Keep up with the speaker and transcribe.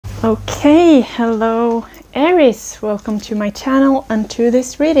Okay, hello Aries, welcome to my channel and to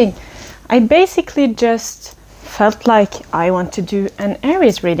this reading. I basically just felt like I want to do an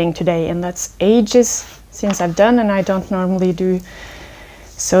Aries reading today, and that's ages since I've done, and I don't normally do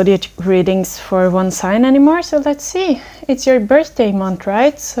zodiac readings for one sign anymore. So let's see, it's your birthday month,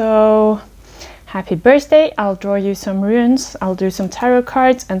 right? So happy birthday. I'll draw you some runes, I'll do some tarot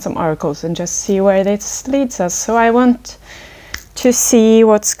cards and some oracles and just see where this leads us. So I want to see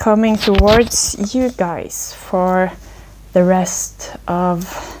what's coming towards you guys for the rest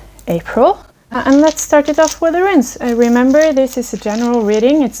of April. And let's start it off with the runes. Remember, this is a general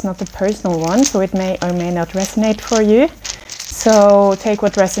reading, it's not a personal one, so it may or may not resonate for you. So take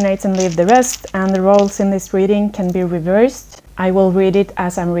what resonates and leave the rest, and the roles in this reading can be reversed. I will read it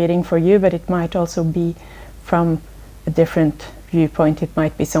as I'm reading for you, but it might also be from a different viewpoint. It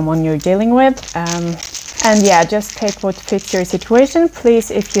might be someone you're dealing with. And yeah, just take what fits your situation.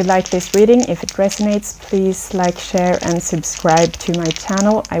 Please, if you like this reading, if it resonates, please like, share and subscribe to my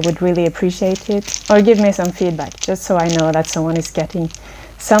channel. I would really appreciate it. Or give me some feedback, just so I know that someone is getting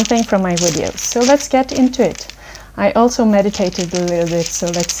something from my videos. So let's get into it. I also meditated a little bit, so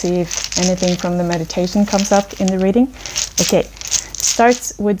let's see if anything from the meditation comes up in the reading. Okay,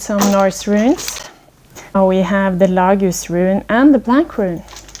 starts with some Norse runes. We have the Lagus rune and the blank rune.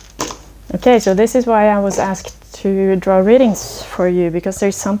 Okay, so this is why I was asked to draw readings for you, because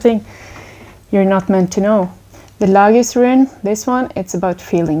there's something you're not meant to know. The Lagus rune, this one, it's about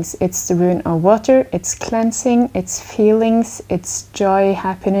feelings. It's the rune of water, it's cleansing, it's feelings, it's joy,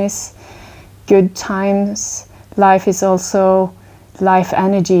 happiness, good times. Life is also life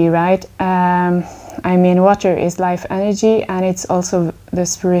energy, right? I mean, water is life energy, and it's also the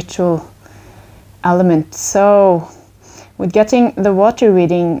spiritual element. So with getting the water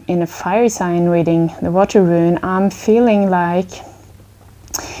reading in a fire sign reading, the water rune, I'm feeling like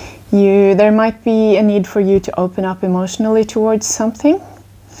there might be a need for you to open up emotionally towards something.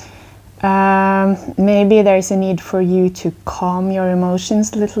 Maybe there's a need for you to calm your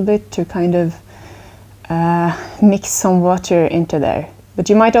emotions a little bit, to kind of mix some water into there. But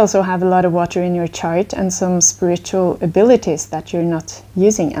you might also have a lot of water in your chart and some spiritual abilities that you're not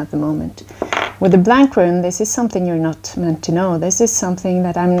using at the moment. With the blank rune, this is something you're not meant to know. This is something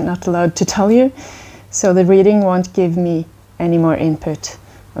that I'm not allowed to tell you. So the reading won't give me any more input.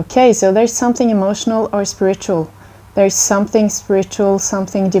 Okay, so there's something emotional or spiritual. There's something spiritual,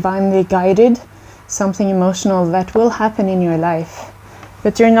 something divinely guided, something emotional that will happen in your life.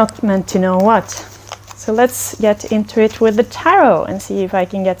 But you're not meant to know what. So let's get into it with the tarot and see if I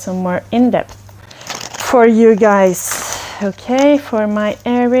can get some more in-depth for you guys. Okay, for my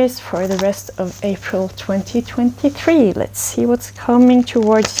Aries for the rest of April 2023. Let's see what's coming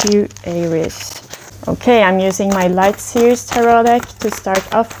towards you, Aries. Okay, I'm using my Light Series tarot deck to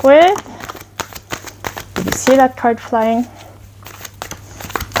start off with. Did you see that card flying?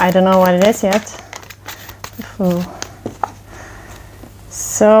 I don't know what it is yet. The Fool.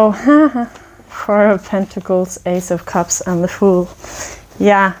 So, Four of Pentacles, Ace of Cups and the Fool.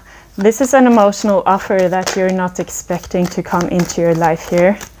 Yeah. This is an emotional offer that you're not expecting to come into your life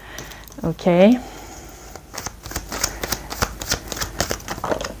here. Okay.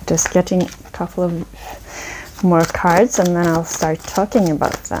 Just getting a couple of more cards and then I'll start talking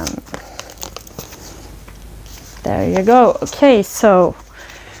about them. There you go. Okay, so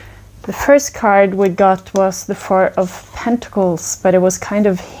the first card we got was the Four of Pentacles, but it was kind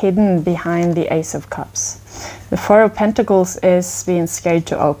of hidden behind the Ace of Cups. The Four of Pentacles is being scared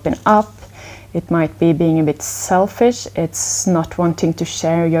to open up. It might be being a bit selfish. It's not wanting to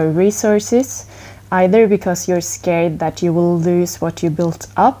share your resources, either because you're scared that you will lose what you built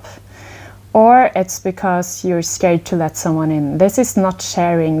up, or it's because you're scared to let someone in. This is not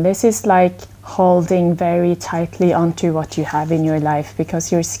sharing. This is like holding very tightly onto what you have in your life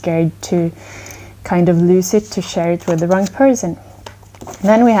because you're scared to kind of lose it, to share it with the wrong person.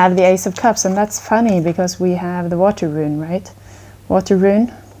 Then we have the Ace of Cups, and that's funny because we have the water rune, right? Water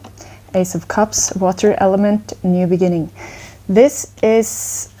rune, Ace of Cups, water element, new beginning. This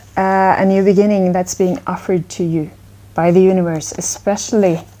is a new beginning that's being offered to you by the universe,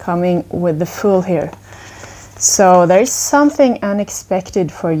 especially coming with the Fool here. So there's something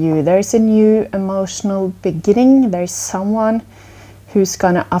unexpected for you. There's a new emotional beginning. There's someone who's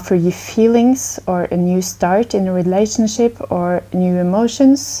gonna offer you feelings or a new start in a relationship or new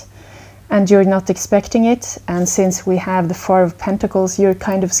emotions, and you're not expecting it. And since we have the Four of Pentacles, you're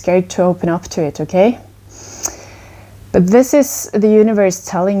kind of scared to open up to it, okay? But this is the universe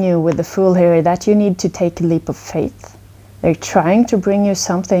telling you with the Fool here that you need to take a leap of faith. They're trying to bring you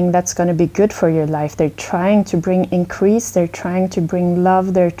something that's going to be good for your life. They're trying to bring increase. They're trying to bring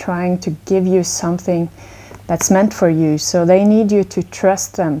love. They're trying to give you something that's meant for you. So they need you to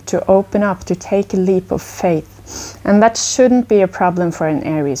trust them, to open up, to take a leap of faith. And that shouldn't be a problem for an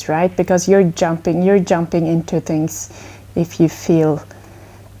Aries, right? Because you're jumping into things if you feel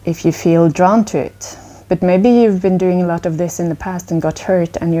drawn to it. But maybe you've been doing a lot of this in the past and got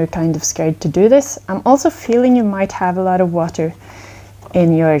hurt and you're kind of scared to do this. I'm also feeling you might have a lot of water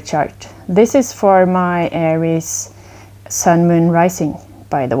in your chart. This is for my Aries Sun, Moon, Rising,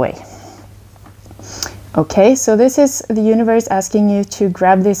 by the way. Okay, so this is the universe asking you to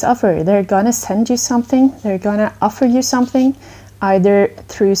grab this offer. They're gonna send you something. They're gonna offer you something, either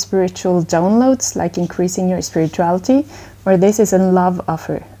through spiritual downloads, like increasing your spirituality, or this is a love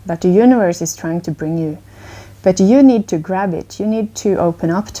offer that the universe is trying to bring you. But you need to grab it. You need to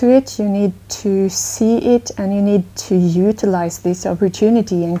open up to it. You need to see it, and you need to utilize this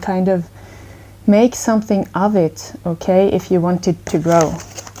opportunity and kind of make something of it, okay, if you want it to grow.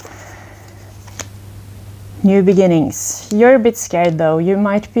 New beginnings. You're a bit scared though. You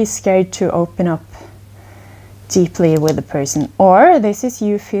might be scared to open up deeply with the person, or this is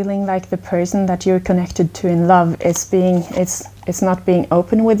you feeling like the person that you're connected to in love is it's not being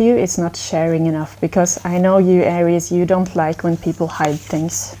open with you, it's not sharing enough. Because I know you Aries, you don't like when people hide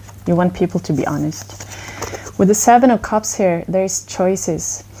things. You want people to be honest. With the 7 of Cups here, there's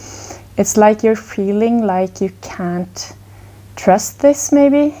choices. It's like you're feeling like you can't trust this.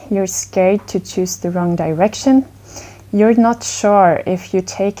 Maybe you're scared to choose the wrong direction. You're not sure if you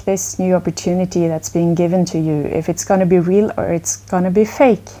take this new opportunity that's being given to you, if it's going to be real or it's going to be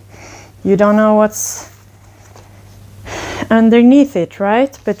fake. You don't know what's underneath it,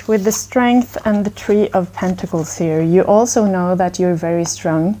 right? But with the Strength and the 3 of Pentacles here, you also know that you're very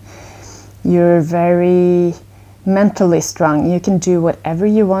strong. You're very mentally strong. You can do whatever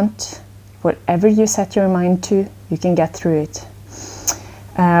you want, whatever you set your mind to, you can get through it.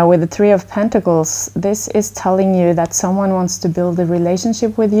 With the 3 of Pentacles, this is telling you that someone wants to build a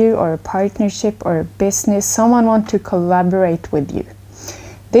relationship with you, or a partnership, or a business. Someone wants to collaborate with you.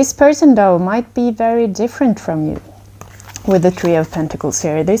 This person, though, might be very different from you. With the 3 of Pentacles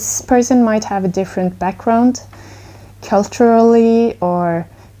here, this person might have a different background, culturally, or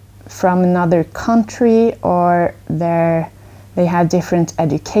from another country, or they have different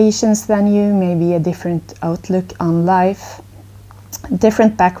educations than you, maybe a different outlook on life.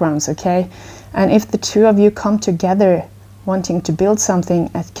 Different backgrounds, okay? And if the 2 of you come together wanting to build something,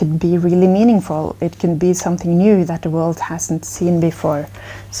 it could be really meaningful. It can be something new that the world hasn't seen before.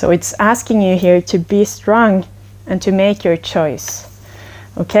 So it's asking you here to be strong and to make your choice,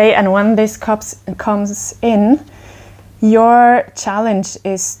 okay? And when this comes in, your challenge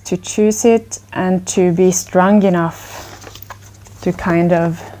is to choose it and to be strong enough to kind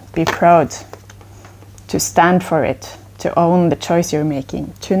of be proud, to stand for it, to own the choice you're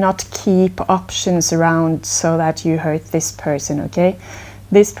making, to not keep options around so that you hurt this person, okay?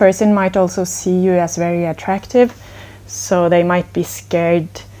 This person might also see you as very attractive, so they might be scared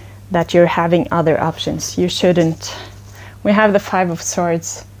that you're having other options. You shouldn't. We have the 5 of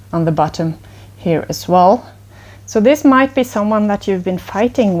Swords on the bottom here as well. So this might be someone that you've been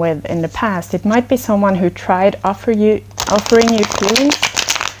fighting with in the past. It might be someone who tried offering you feelings,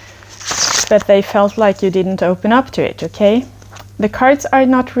 but they felt like you didn't open up to it, okay? The cards are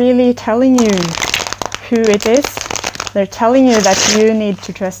not really telling you who it is. They're telling you that you need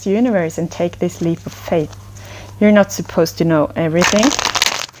to trust the universe and take this leap of faith. You're not supposed to know everything.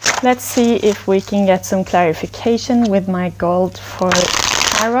 Let's see if we can get some clarification with my gold for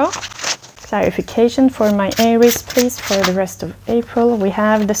tarot. Clarification for my Aries, please, for the rest of April. We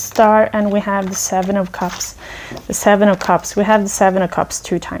have the Star and we have the 7 of Cups. The 7 of Cups. We have the 7 of Cups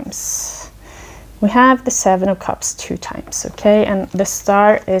 2 times. We have the 7 of Cups 2 times, okay? And the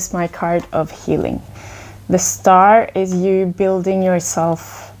Star is my card of healing. The Star is you building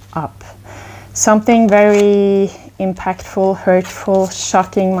yourself up. Something very impactful, hurtful,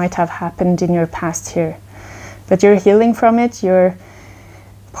 shocking might have happened in your past here. But you're healing from it, you're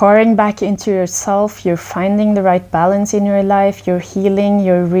pouring back into yourself, you're finding the right balance in your life, you're healing,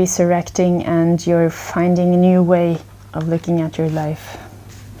 you're resurrecting, and you're finding a new way of looking at your life.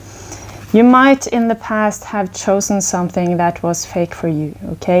 You might in the past have chosen something that was fake for you,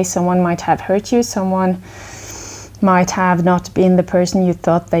 okay? Someone might have hurt you, someone might have not been the person you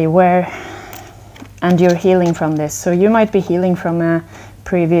thought they were, and you're healing from this. So you might be healing from a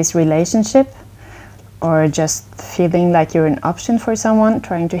previous relationship, or just feeling like you're an option for someone,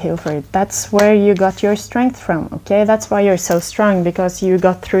 trying to heal for it. That's where you got your strength from, okay? That's why you're so strong, because you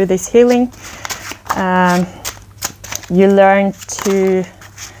got through this healing. You learn to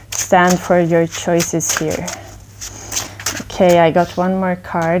stand for your choices here. Okay, I got one more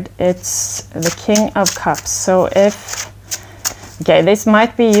card. It's the King of Cups. So okay, this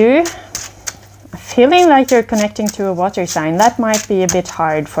might be you feeling like you're connecting to a water sign. That might be a bit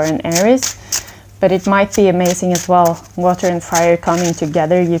hard for an Aries, but it might be amazing as well. Water and fire coming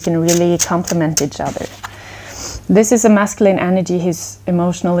together, you can really complement each other. This is a masculine energy who's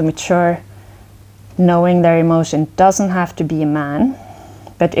emotionally mature, knowing their emotion. Doesn't have to be a man,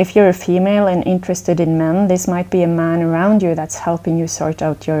 but if you're a female and interested in men, this might be a man around you that's helping you sort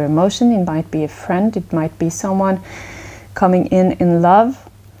out your emotion. It might be a friend, it might be someone coming in love.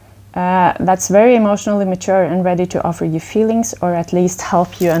 That's very emotionally mature and ready to offer you feelings, or at least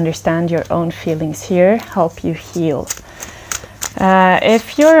help you understand your own feelings here, help you heal.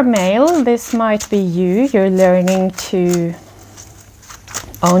 If you're a male, this might be you. You're learning to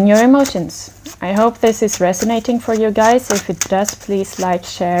own your emotions. I hope this is resonating for you guys. If it does, please like,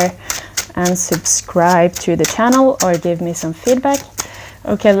 share, and subscribe to the channel, or give me some feedback.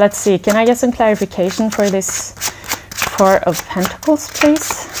 Okay, let's see. Can I get some clarification for this Four of Pentacles,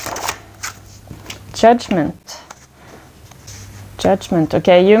 please? Judgment. Judgment.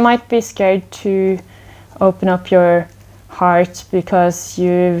 Okay, you might be scared to open up your heart because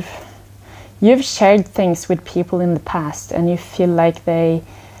you've shared things with people in the past and you feel like they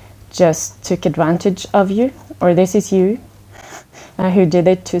just took advantage of you, or this is you who did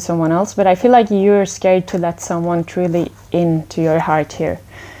it to someone else. But I feel like you're scared to let someone truly into your heart here.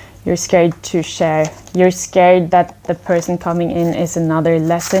 You're scared to share. You're scared that the person coming in is another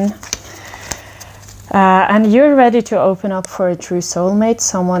lesson. And you're ready to open up for a true soulmate,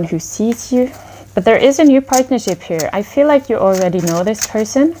 someone who sees you. But there is a new partnership here. I feel like you already know this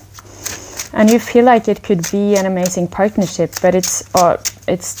person, and you feel like it could be an amazing partnership, but it's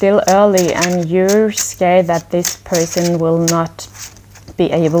still early, and you're scared that this person will not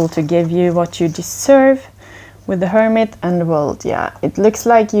be able to give you what you deserve. With the Hermit and the World, yeah, it looks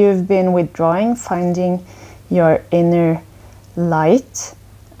like you've been withdrawing, finding your inner light.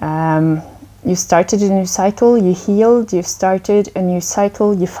 You started a new cycle, you healed, you started a new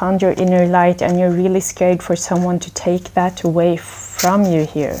cycle, you found your inner light, and you're really scared for someone to take that away from you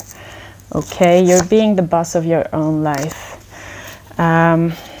here. Okay, you're being the boss of your own life.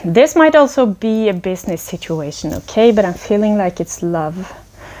 This might also be a business situation, okay, but I'm feeling like it's love.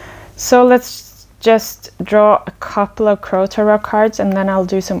 So let's just draw a couple of Crow Tarot cards, and then I'll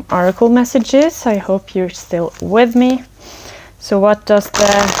do some oracle messages. I hope you're still with me. So what does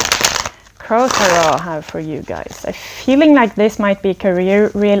the Crow Tarot have for you guys? I'm feeling like this might be career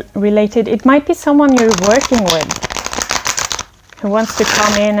related. It might be someone you're working with who wants to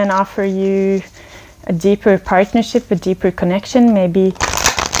come in and offer you a deeper partnership, a deeper connection, maybe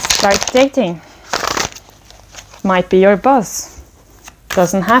start dating. Might be your boss.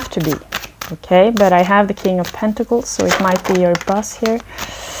 Doesn't have to be. Okay, but I have the King of Pentacles, so it might be your boss here.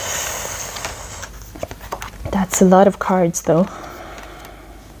 That's a lot of cards though.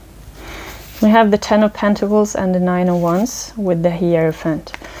 We have the 10 of Pentacles and the 9 of Wands with the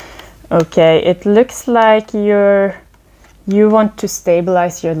Hierophant. Okay, it looks like you want to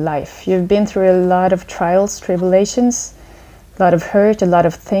stabilize your life. You've been through a lot of trials, tribulations, a lot of hurt, a lot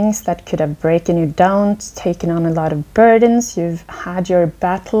of things that could have broken you down, taken on a lot of burdens. You've had your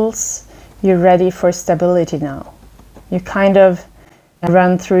battles. You're ready for stability now. You kind of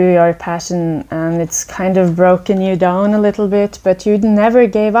run through your passion and it's kind of broken you down a little bit, but you never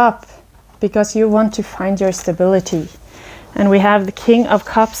gave up, because you want to find your stability. And we have the King of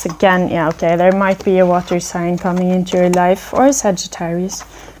Cups again. Yeah, okay, there might be a water sign coming into your life, or a Sagittarius,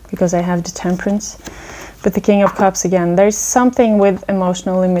 because I have the Temperance. But the King of Cups again, there's something with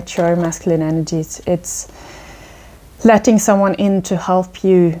emotionally mature masculine energies. It's letting someone in to help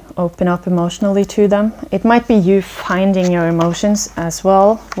you open up emotionally to them. It might be you finding your emotions as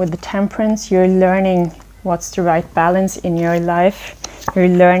well. With the Temperance, you're learning what's the right balance in your life. You're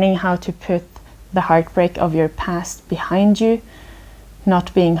learning how to put the heartbreak of your past behind you,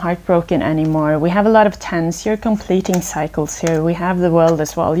 not being heartbroken anymore. We have a lot of 10s. You're completing cycles here. We have the World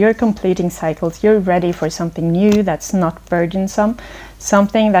as well. You're completing cycles. You're ready for something new that's not burdensome,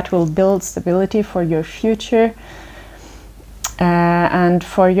 something that will build stability for your future and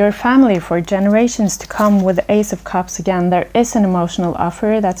for your family, for generations to come. With the Ace of Cups again, there is an emotional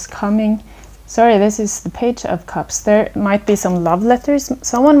offer that's coming. Sorry, this is the Page of Cups. There might be some love letters.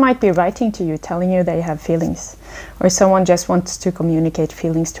 Someone might be writing to you, telling you they have feelings, or someone just wants to communicate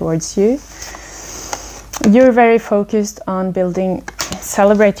feelings towards you. You're very focused on building,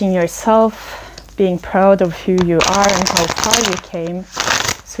 celebrating yourself, being proud of who you are and how far you came.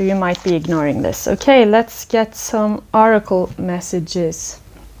 So you might be ignoring this. Okay, let's get some oracle messages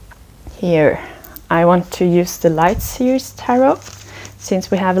here. I want to use the Light Seers Tarot, since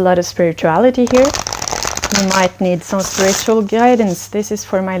we have a lot of spirituality here. You might need some spiritual guidance. This is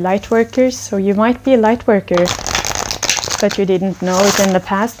for my light workers, so you might be a light worker, but you didn't know it in the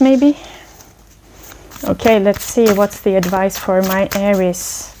past, maybe. Okay, let's see what's the advice for my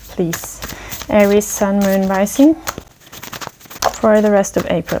Aries, please. Aries, Sun, Moon, Rising for the rest of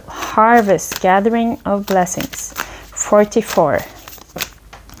April. Harvest, gathering of blessings. 44.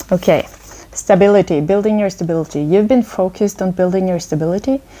 Okay, stability, building your stability. You've been focused on building your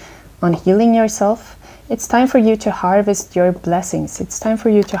stability, on healing yourself. It's time for you to harvest your blessings. It's time for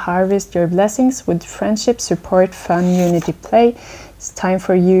you to harvest your blessings with friendship, support, fun, unity, play. It's time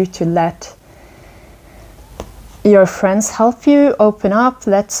for you to let your friends help you, open up,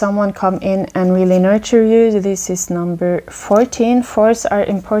 let someone come in and really nurture you. This is number 14. Fours are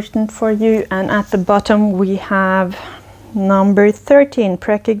important for you. And at the bottom we have number 13,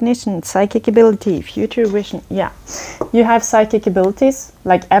 precognition, psychic ability, future vision. Yeah, you have psychic abilities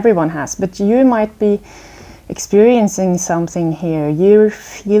like everyone has, but you might be experiencing something here. You're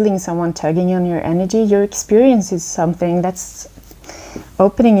feeling someone tugging on your energy. You're experiencing something that's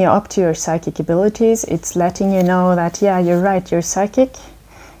opening you up to your psychic abilities. It's letting you know that, yeah, you're right, you're psychic.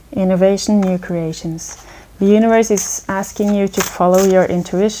 Innovation, new creations. The universe is asking you to follow your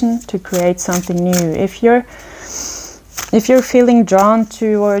intuition, to create something new. If you're feeling drawn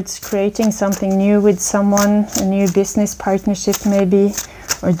towards creating something new with someone, a new business partnership maybe,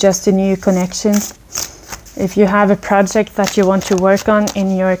 or just a new connection. If you have a project that you want to work on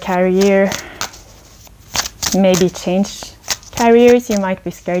in your career, maybe change careers, you might be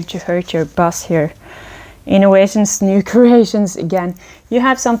scared to hurt your boss here. Innovations, new creations, again. You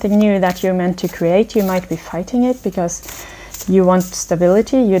have something new that you're meant to create. You might be fighting it because you want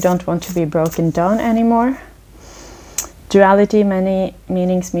stability. You don't want to be broken down anymore. Duality, many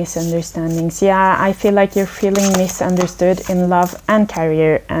meanings, misunderstandings. Yeah, I feel like you're feeling misunderstood in love and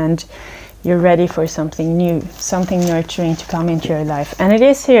career, and you're ready for something new, something nurturing to come into your life. And it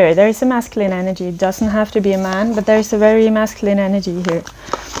is here. There is a masculine energy. It doesn't have to be a man, but there's a very masculine energy here.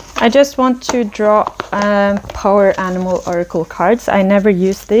 I just want to draw power animal oracle cards. I never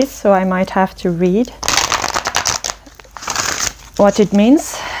use this, so I might have to read what it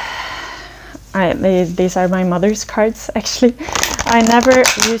means. These are my mother's cards, actually. I never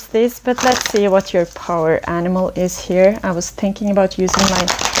use this, but let's see what your power animal is here. I was thinking about using my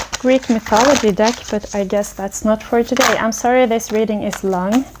Greek mythology deck, but I guess that's not for today. I'm sorry this reading is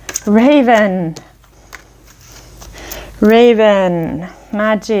long. Raven. Raven.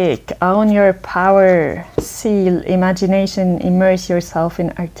 Magic. Own your power. Seal. Imagination. Immerse yourself in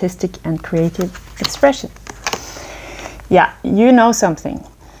artistic and creative expression. Yeah, you know something.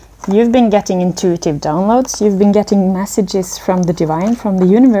 You've been getting intuitive downloads. You've been getting messages from the divine, from the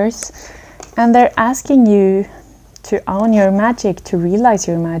universe, and they're asking you to own your magic, to realize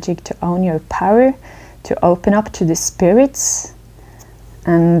your magic, to own your power, to open up to the spirits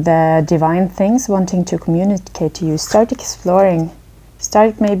and the divine things wanting to communicate to you. Start exploring.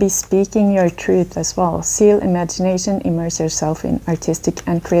 Start maybe speaking your truth as well. Seal imagination, immerse yourself in artistic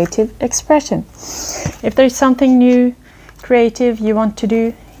and creative expression. If there's something new, creative you want to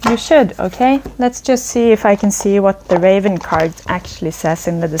do, you should, okay? Let's just see if I can see what the Raven card actually says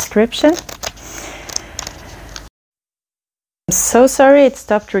in the description. I'm so sorry it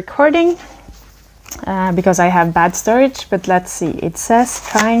stopped recording because I have bad storage, but let's see. It says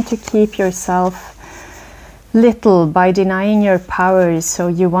trying to keep yourself little by denying your powers so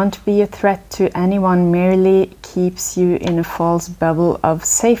you won't be a threat to anyone, merely keeps you in a false bubble of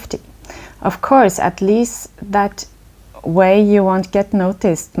safety. Of course, at least that way you won't get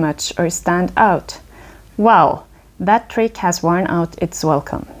noticed much or stand out. Wow, that trick has worn out its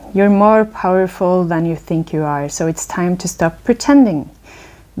welcome. You're more powerful than you think you are, so it's time to stop pretending.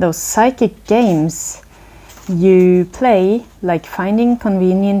 Those psychic games you play, like finding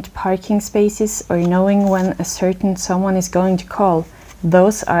convenient parking spaces or knowing when a certain someone is going to call,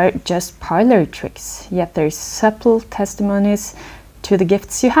 those are just parlor tricks, yet there's subtle testimonies to the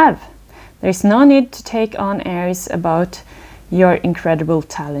gifts you have. There's no need to take on airs about your incredible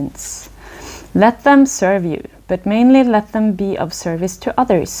talents. Let them serve you, but mainly let them be of service to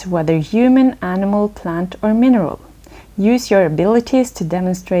others, whether human, animal, plant, or mineral. Use your abilities to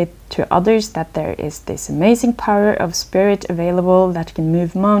demonstrate to others that there is this amazing power of spirit available that can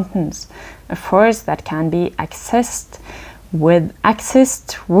move mountains, a force that can be accessed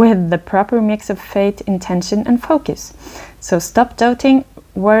with the proper mix of faith, intention, and focus. So stop doubting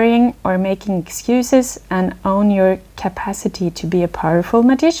worrying or making excuses, and own your capacity to be a powerful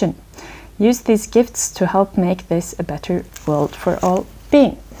magician. Use these gifts to help make this a better world for all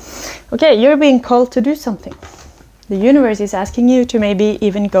being. Okay, you're being called to do something. The universe is asking you to maybe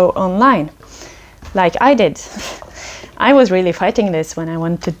even go online, like I did. I was really fighting this when I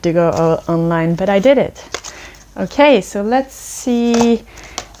wanted to go online, but I did it. Okay, so let's see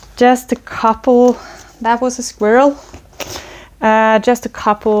just a couple. That was a squirrel. Just a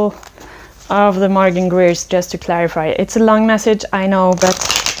couple of the Morgan Greers, just to clarify. It's a long message, I know, but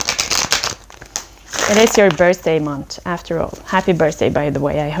it is your birthday month, after all. Happy birthday, by the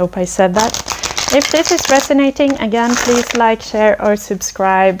way. I hope I said that. If this is resonating, again, please like, share, or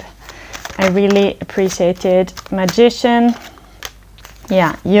subscribe. I really appreciate it. Magician.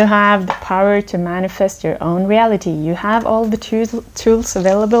 Yeah, you have the power to manifest your own reality. You have all the tools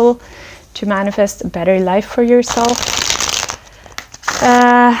available to manifest a better life for yourself.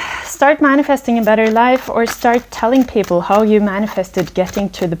 Start manifesting a better life, or start telling people how you manifested getting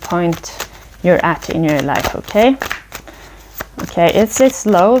to the point you're at in your life, okay? Okay, is this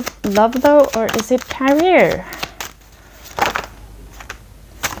love though, or is it career?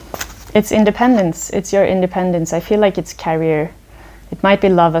 It's independence. It's your independence. I feel like it's career. It might be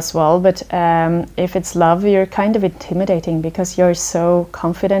love as well, but if it's love, you're kind of intimidating because you're so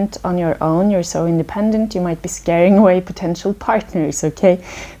confident on your own. You're so independent. You might be scaring away potential partners, okay?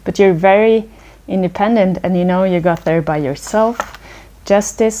 But you're very independent, and you know you got there by yourself.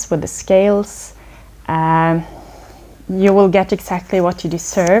 Justice with the scales. You will get exactly what you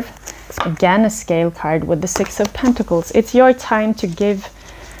deserve. Again, a scale card with the Six of Pentacles. It's your time to give,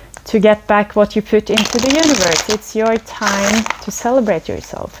 to get back what you put into the universe. It's your time to celebrate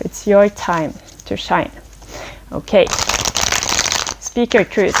yourself. It's your time to shine. Okay. Speak your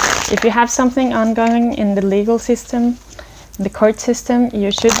truth. If you have something ongoing in the legal system, the court system,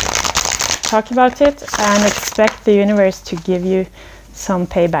 you should talk about it and expect the universe to give you some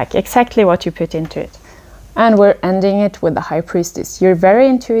payback. Exactly what you put into it. And we're ending it with the High Priestess. You're very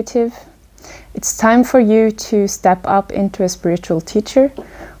intuitive. It's time for you to step up into a spiritual teacher,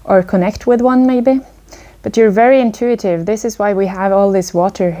 or connect with one maybe. But you're very intuitive. This is why we have all this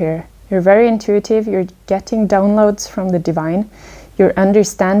water here. You're very intuitive. You're getting downloads from the divine. You're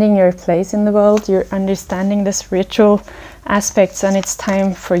understanding your place in the world. You're understanding the spiritual aspects, and it's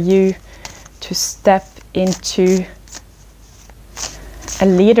time for you to step into a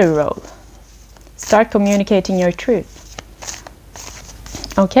leader role. Start communicating your truth.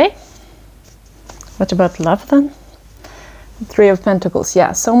 Okay? What about love then? Three of Pentacles.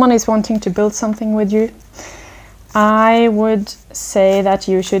 Yeah, someone is wanting to build something with you. I would say that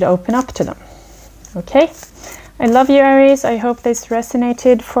you should open up to them. Okay? I love you, Aries. I hope this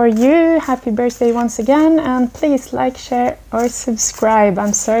resonated for you. Happy birthday once again. And please like, share, or subscribe.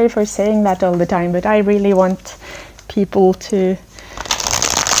 I'm sorry for saying that all the time, but I really want people to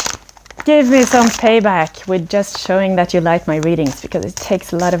give me some payback with just showing that you like my readings, because it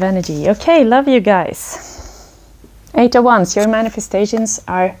takes a lot of energy. Okay, love you guys. 8 of Wands, your manifestations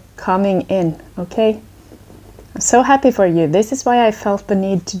are coming in, okay? I'm so happy for you. This is why I felt the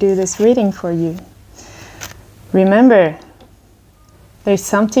need to do this reading for you. Remember, there's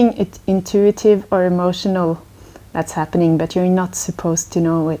something intuitive or emotional that's happening, but you're not supposed to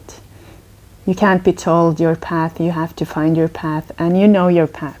know it. You can't be told your path. You have to find your path, and you know your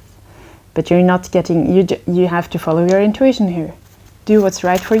path. But you're not getting, you have to follow your intuition here. Do what's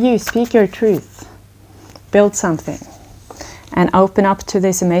right for you. Speak your truth. Build something. And open up to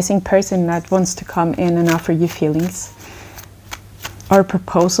this amazing person that wants to come in and offer you feelings. Or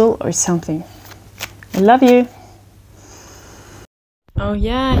proposal or something. I love you. Oh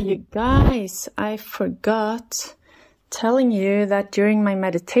yeah, you guys, I forgot telling you that during my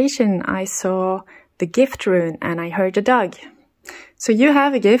meditation I saw the gift rune and I heard a dog. So you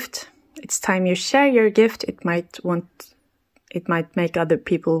have a gift. It's time you share your gift. It might make other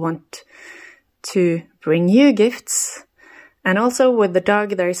people want to bring you gifts. And also with the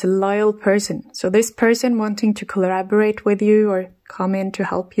dog, there's a loyal person. So this person wanting to collaborate with you or come in to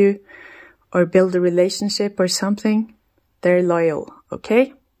help you or build a relationship or something, they're loyal,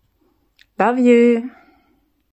 okay? Love you.